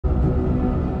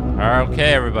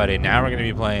Okay, everybody, now we're going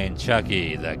to be playing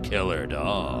Chucky, the Killer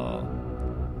Doll.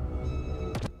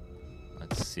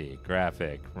 Let's see,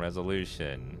 graphic,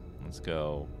 resolution. Let's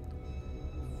go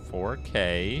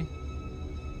 4K.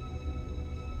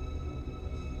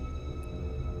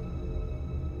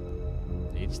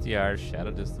 HDR, shadow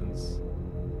distance.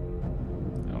 I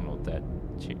don't know what that...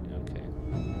 Okay.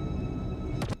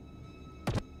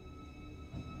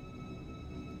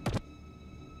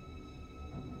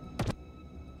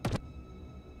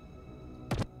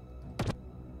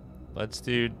 Let's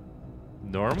do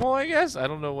normal, I guess? I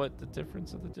don't know what the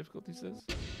difference of the difficulties is.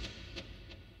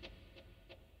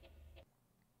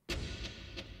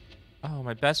 Oh,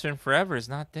 my best friend forever is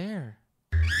not there.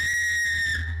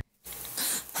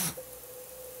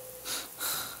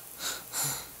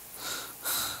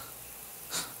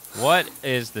 What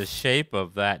is the shape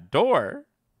of that door?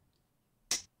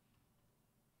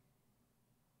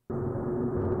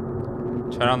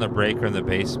 Turn on the breaker in the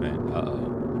basement. Uh-oh.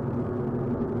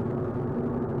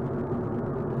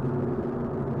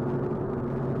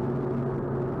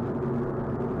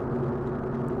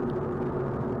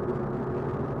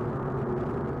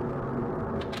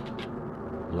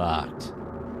 Locked.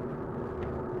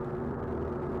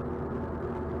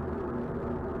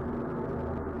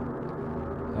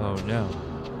 Oh no.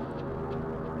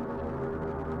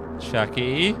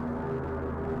 Chucky.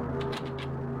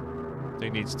 So he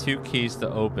needs 2 keys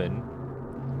to open.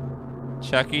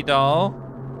 Chucky doll.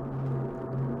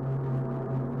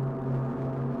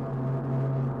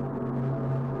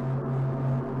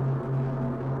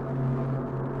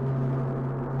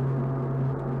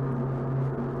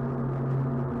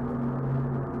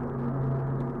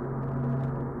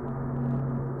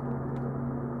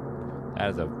 That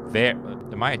is a very...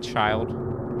 Am I a child?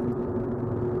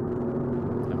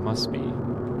 I must be.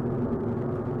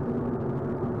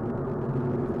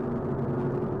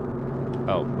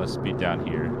 Oh, must be down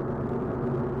here.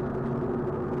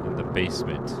 In the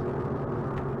basement.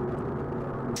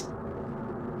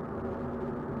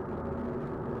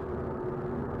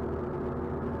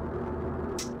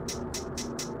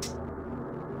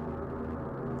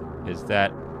 Is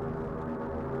that...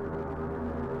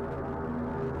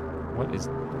 What is...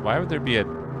 Why would there be a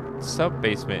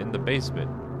sub-basement in the basement?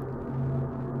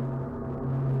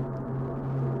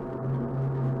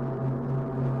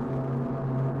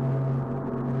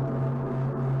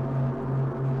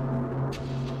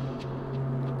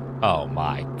 Oh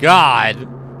my God!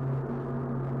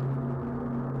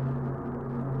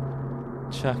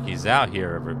 Chucky's out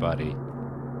here, everybody.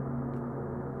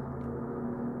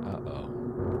 Uh-oh.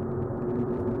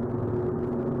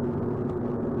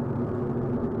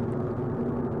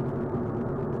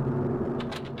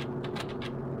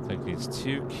 Needs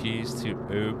 2 keys to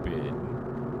open.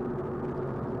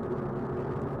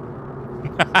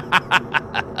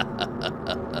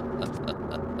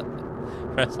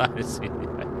 Press I to see the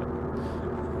item.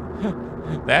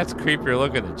 That's creepier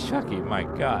looking than Chucky, my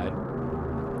God.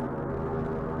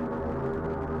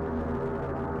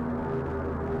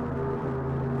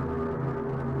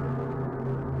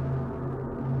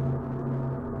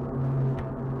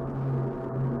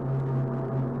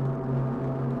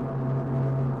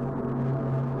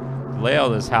 The layout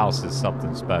of this house is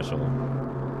something special.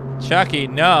 Chucky,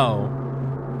 no.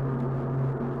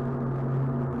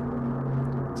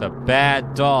 It's a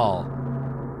bad doll.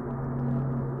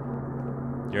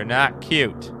 You're not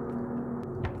cute.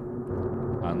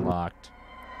 Unlocked.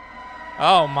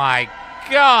 Oh my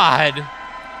God.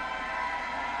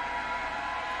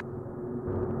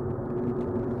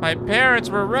 My parents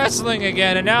were wrestling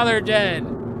again and now they're dead.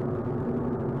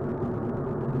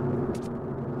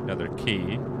 Another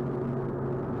key.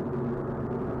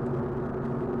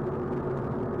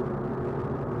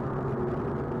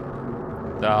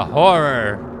 The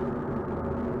horror.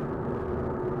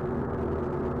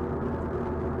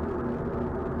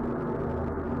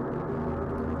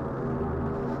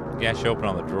 Yeah, she opened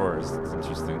all the drawers. It's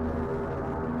interesting.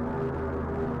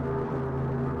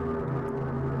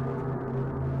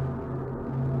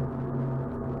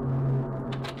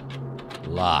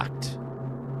 Locked.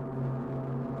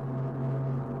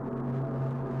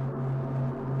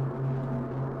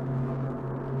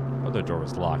 Other door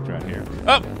was locked right here.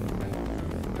 Oh!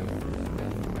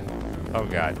 Oh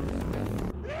God.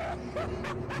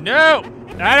 No!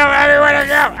 I don't have anywhere to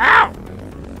go! Ow!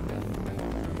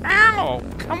 Ow!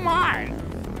 Come on!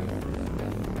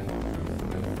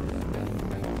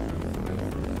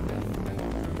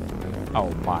 Oh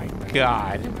my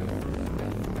God.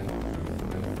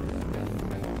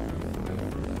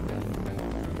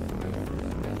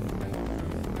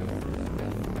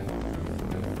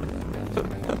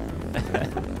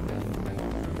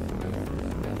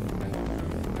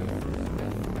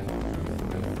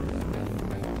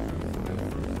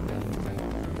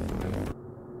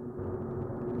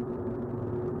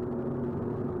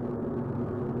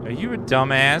 you a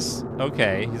dumbass?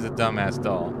 Okay, he's a dumbass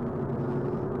doll.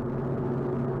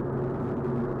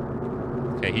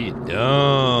 Okay, he's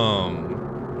dumb.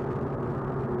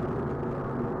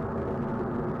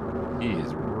 He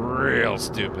is real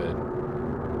stupid.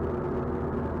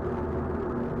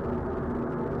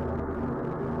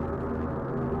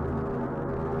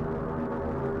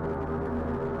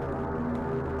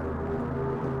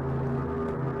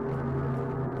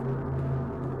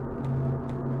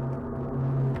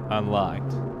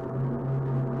 Unlocked.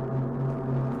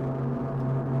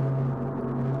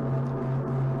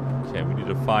 Okay, we need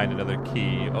to find another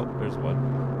key. Oh, there's one.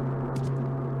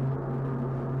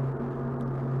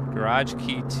 Garage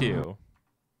key 2.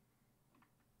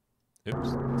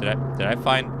 Oops. Did I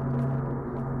find...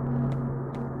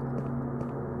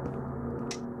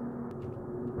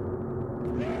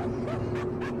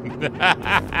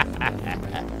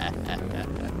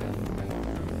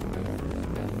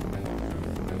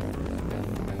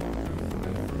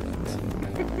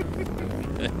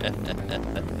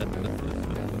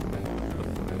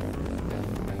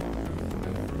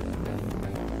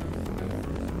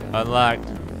 Unlocked.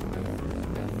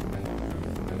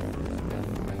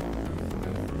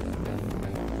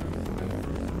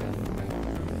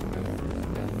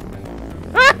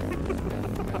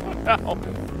 No.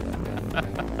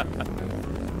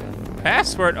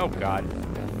 Password. Oh God.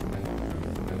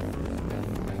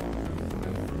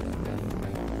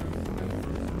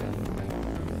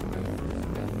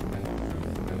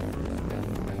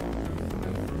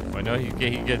 I know he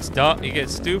gets dumb. He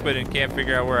gets stupid and can't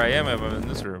figure out where I am if I'm in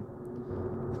this room.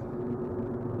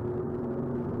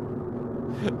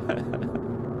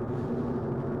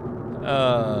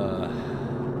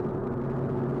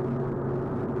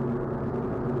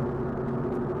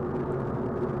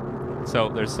 So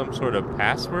there's some sort of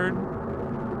password.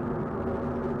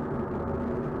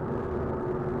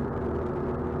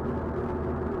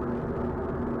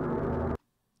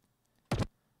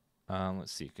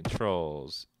 Let's see,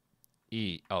 controls.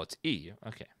 E. Oh, it's E.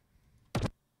 Okay.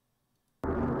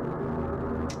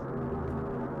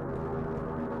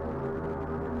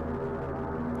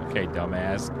 Okay,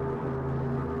 dumbass.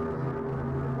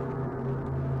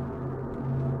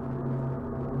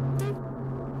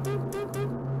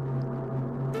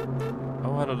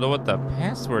 Oh, I don't know what the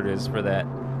password is for that.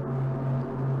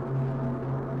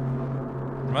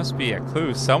 There must be a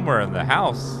clue somewhere in the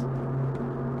house.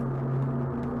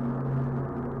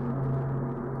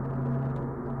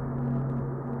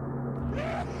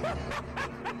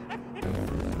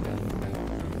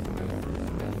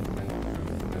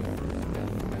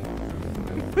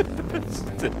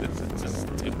 This is just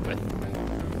stupid.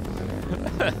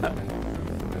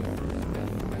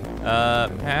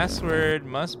 Password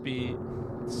must be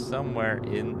somewhere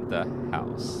in the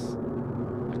house.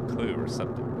 A clue or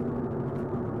something.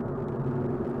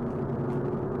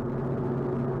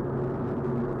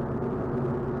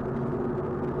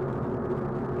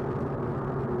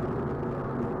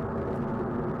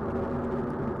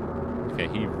 Okay,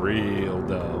 he real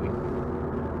dumb.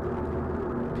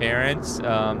 Parents,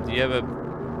 do you have a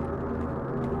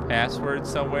password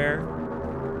somewhere?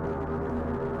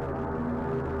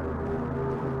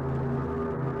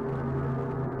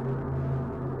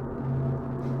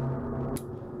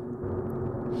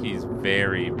 He's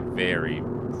very, very,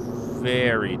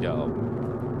 very dumb.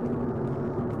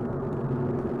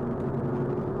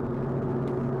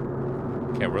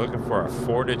 Okay, we're looking for a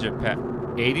 4-digit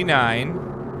 89.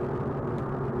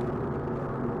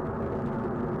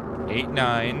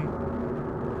 89.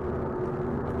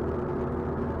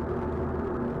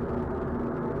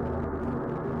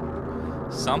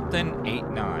 Something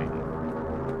 89.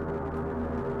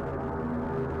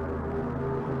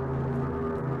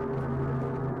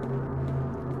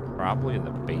 Probably in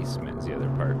the basement is the other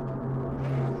part.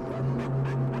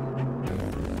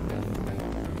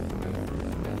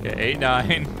 Okay,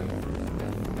 89.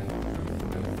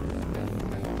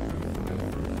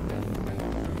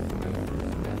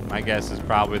 My guess is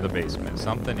probably the basement.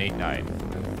 Something 89.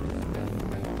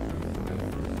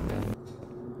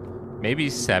 Maybe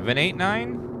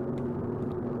 789?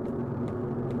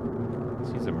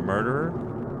 He's a murderer?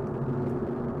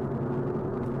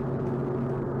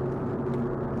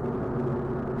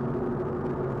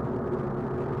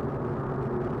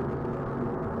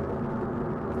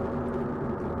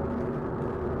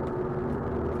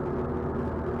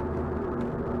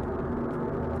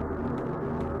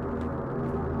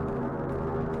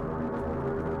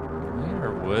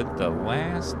 Where would the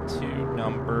last two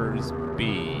numbers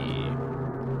be?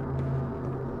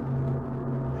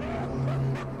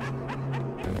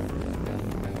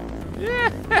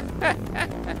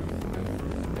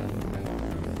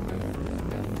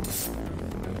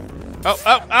 Oh,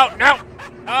 oh, oh, no!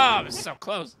 Oh, I was so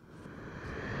close.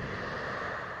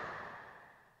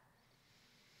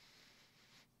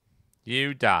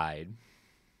 You died.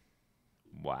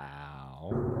 Wow.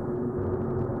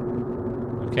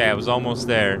 Okay, I was almost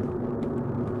there.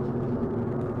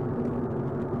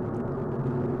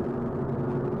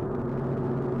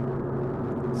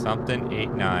 Something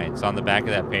 89. It's on the back of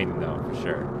that painting, though, for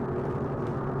sure.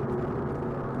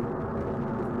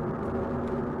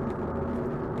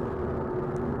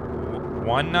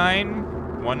 One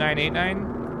 1989.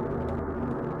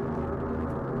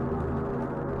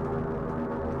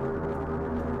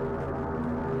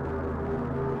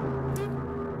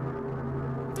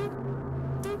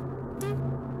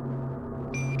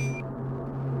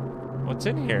 What's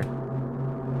in here?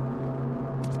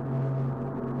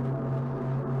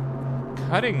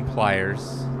 Cutting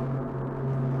pliers.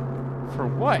 For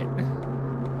what?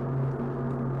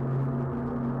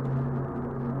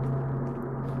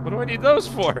 What do I need those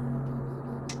for?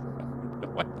 No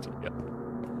idea.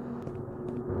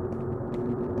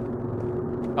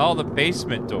 Oh, the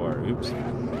basement door. Oops.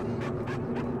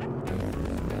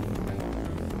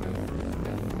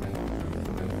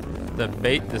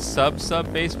 The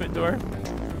sub basement door.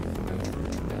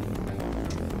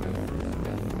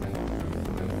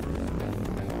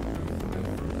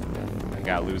 I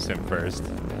gotta lose him first.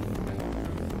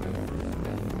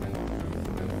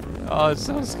 Oh, it's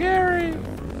so scary.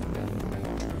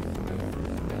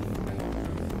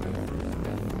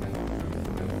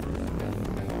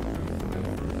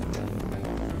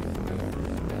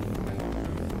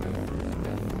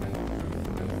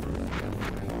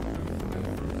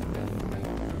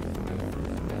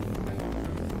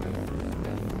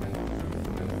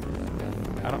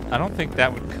 I don't think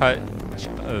that would cut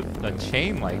a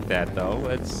chain like that, though.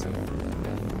 It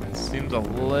seems a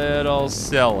little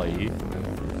silly.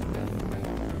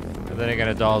 But then again,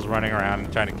 a doll's running around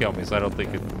and trying to kill me, so I don't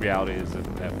think reality is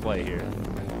at play here.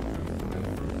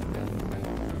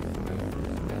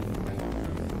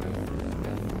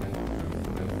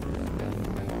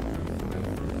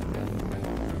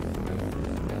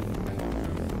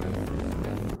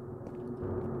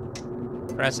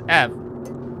 Press F.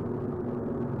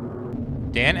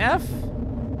 Dan F?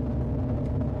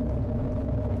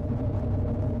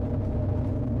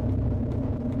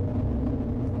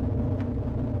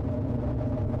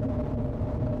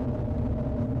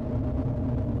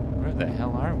 Where the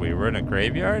hell are we? We're in a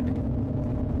graveyard?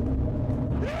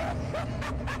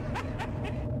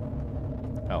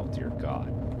 Oh, dear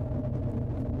God.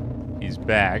 He's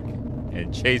back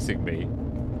and chasing me.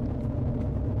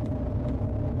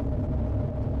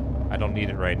 I don't need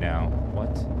it right now.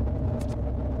 What?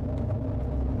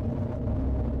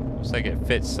 Looks like it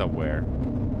fits somewhere.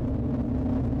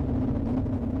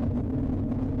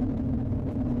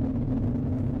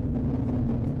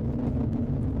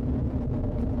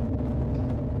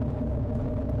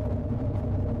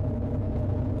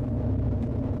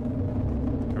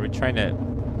 Are we trying to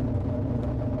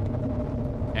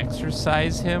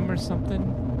exercise him or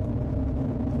something?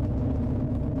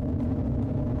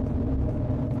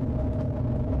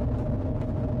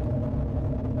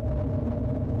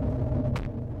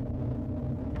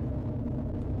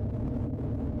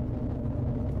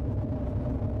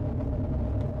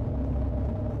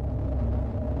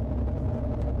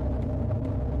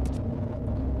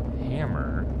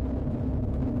 Hammer?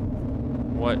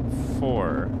 What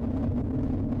for?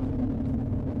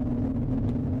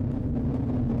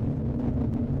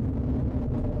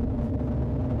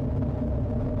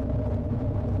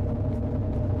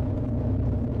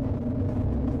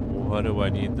 What do I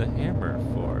need the hammer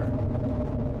for?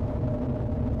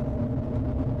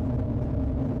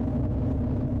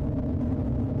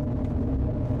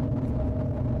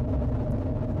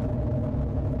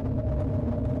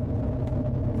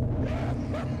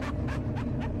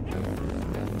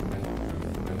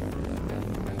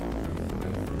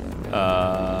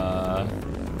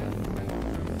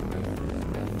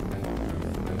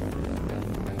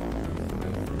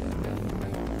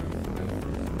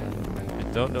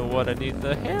 I don't know what I need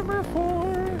the hammer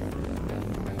for.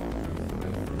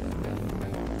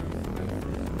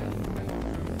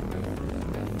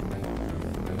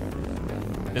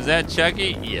 Is that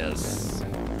Chucky? Yes.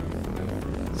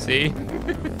 See?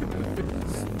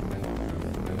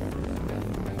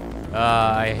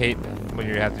 I hate when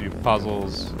you have to do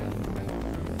puzzles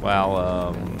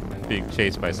while being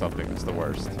chased by something. It's the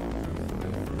worst.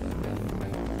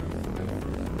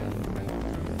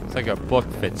 It's like a book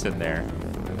fits in there.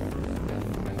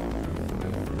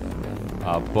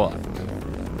 A book.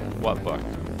 What book?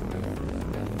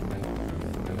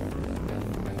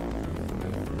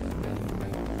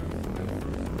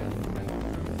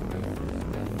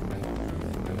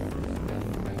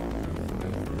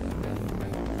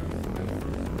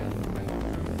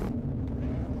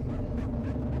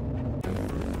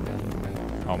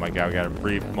 Oh my god, we got a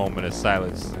brief moment of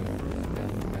silence.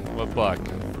 What buck?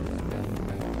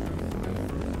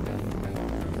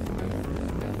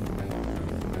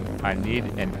 I need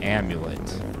an amulet.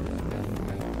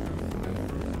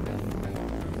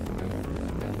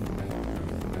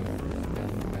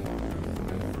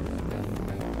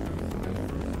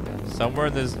 Somewhere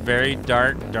in this very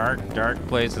dark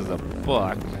place is a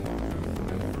book.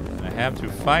 I have to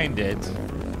find it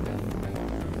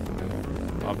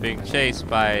while being chased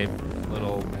by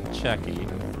little Chucky.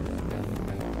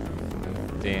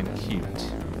 Dan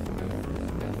cute.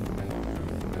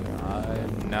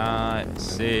 I'm not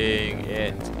seeing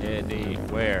it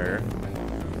anywhere.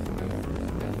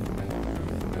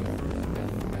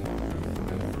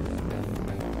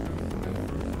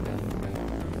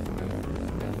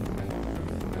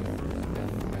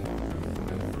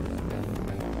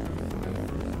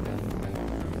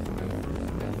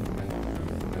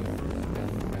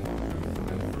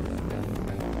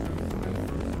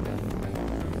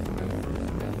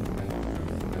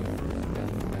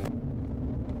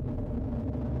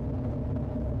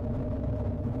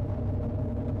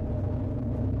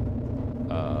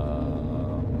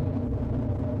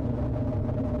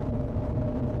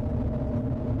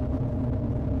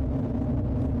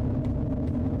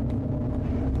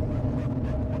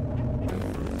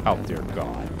 Oh, dear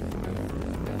God.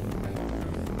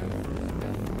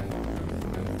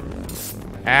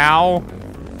 Ow!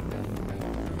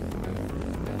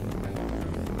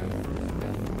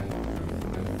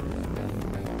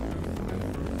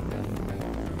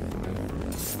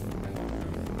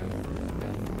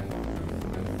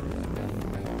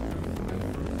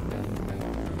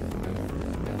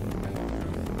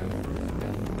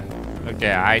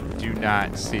 Okay, I do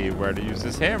not see where to use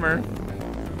this hammer.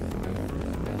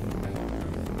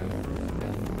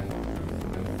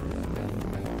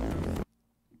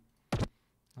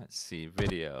 Let's see,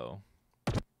 video.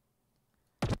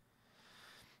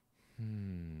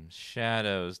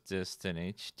 Shadows, distant,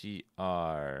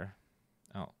 HDR.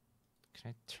 Oh, can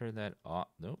I turn that off?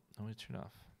 Nope, I want to turn it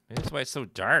off. Maybe that's why it's so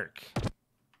dark.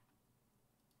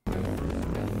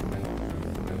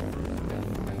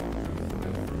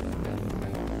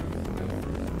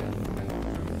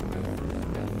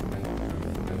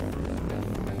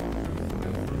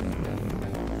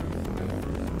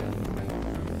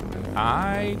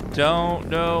 I don't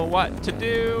know what to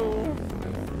do.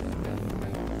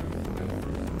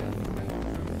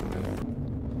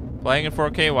 Playing in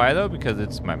 4K, why though? Because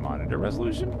it's my monitor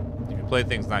resolution. If you play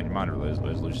things not in your monitor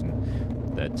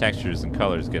resolution, the textures and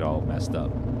colors get all messed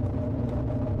up.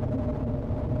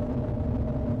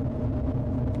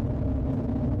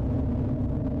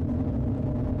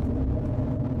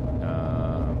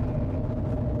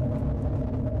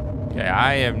 Okay,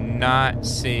 I am not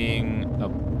seeing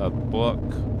a book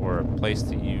or a place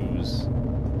to use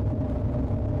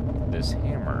this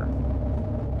hammer.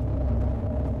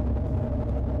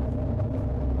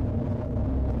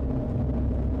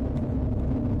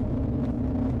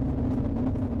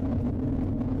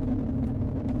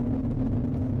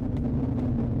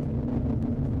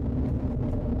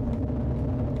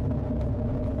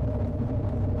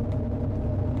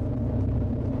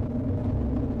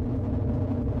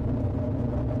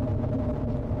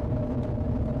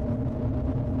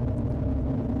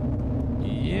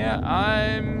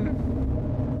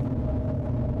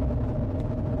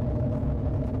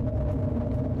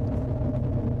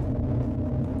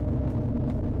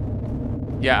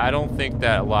 Yeah, I don't think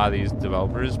that a lot of these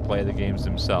developers play the games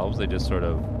themselves. They just sort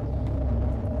of,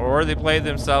 or they play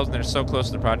themselves and they're so close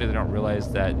to the project they don't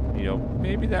realize that, you know,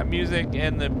 maybe that music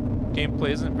and the gameplay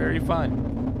isn't very fun.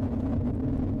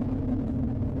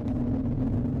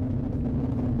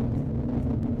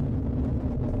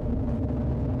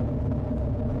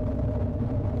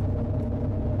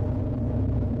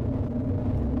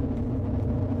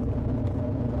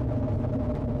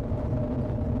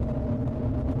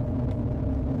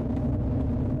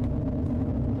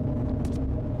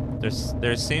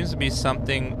 There seems to be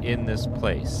something in this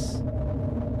place.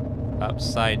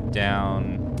 Upside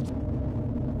down.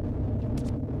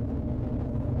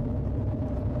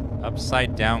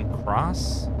 Upside down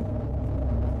cross?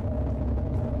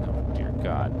 Oh, dear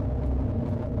God.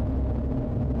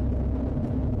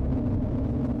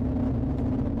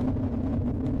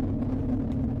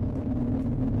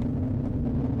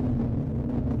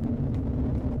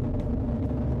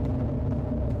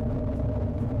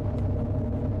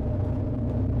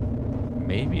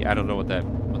 Maybe? I don't know what that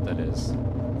is.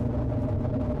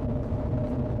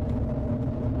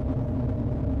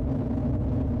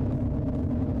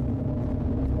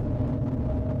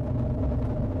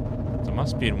 it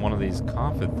must be in one of these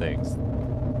coffin things.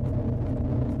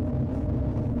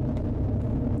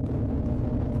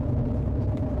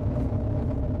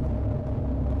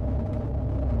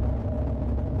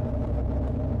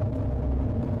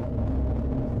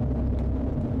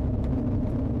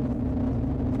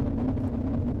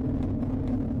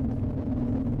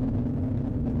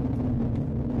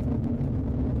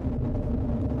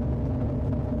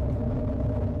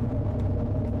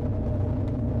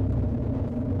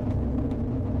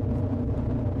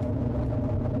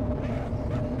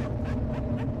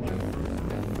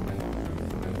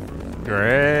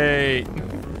 Great.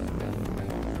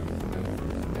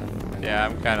 Yeah,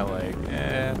 I'm kind of like,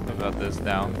 about this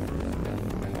now.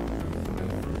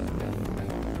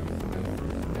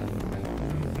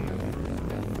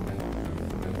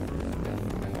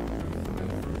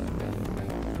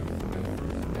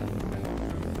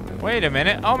 Wait a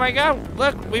minute. Oh my god,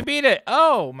 look, we beat it.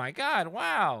 Oh my god,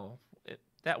 wow.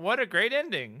 What a great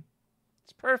ending.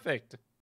 It's perfect.